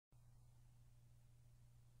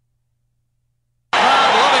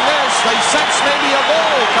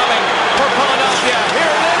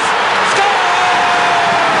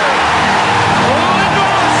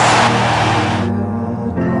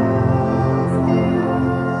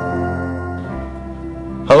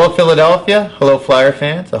Hello Philadelphia, hello Flyer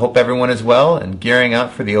fans. I hope everyone is well and gearing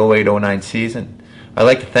up for the 08-09 season. I'd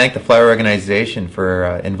like to thank the Flyer organization for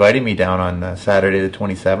inviting me down on Saturday the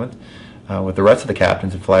 27th with the rest of the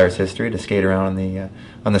captains of Flyers history to skate around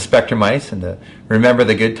on the Spectrum ice and to remember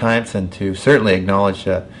the good times and to certainly acknowledge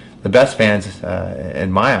the best fans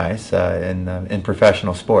in my eyes in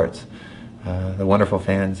professional sports, the wonderful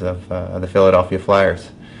fans of the Philadelphia Flyers.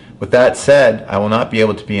 With that said, I will not be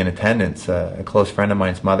able to be in attendance. A close friend of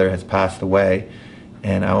mine's mother has passed away,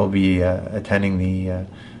 and I will be attending the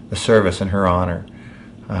service in her honor.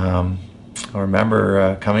 I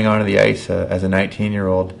remember coming onto the ice as a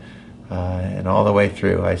 19-year-old, and all the way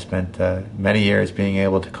through, I spent many years being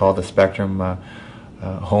able to call the Spectrum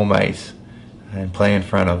home ice and play in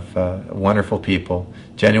front of wonderful people,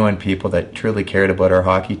 genuine people that truly cared about our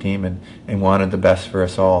hockey team and wanted the best for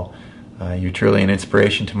us all. You're truly an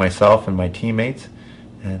inspiration to myself and my teammates,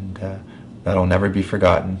 and that'll never be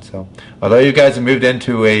forgotten. So, although you guys have moved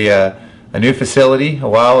into a new facility a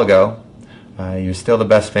while ago, you're still the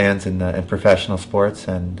best fans in professional sports,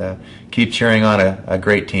 and keep cheering on a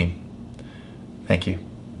great team. Thank you.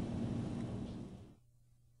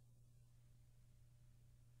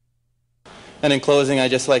 And in closing,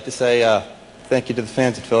 I'd just like to say thank you to the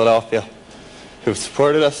fans of Philadelphia who've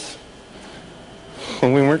supported us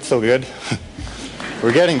when we weren't so good.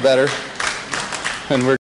 We're getting better, and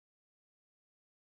we're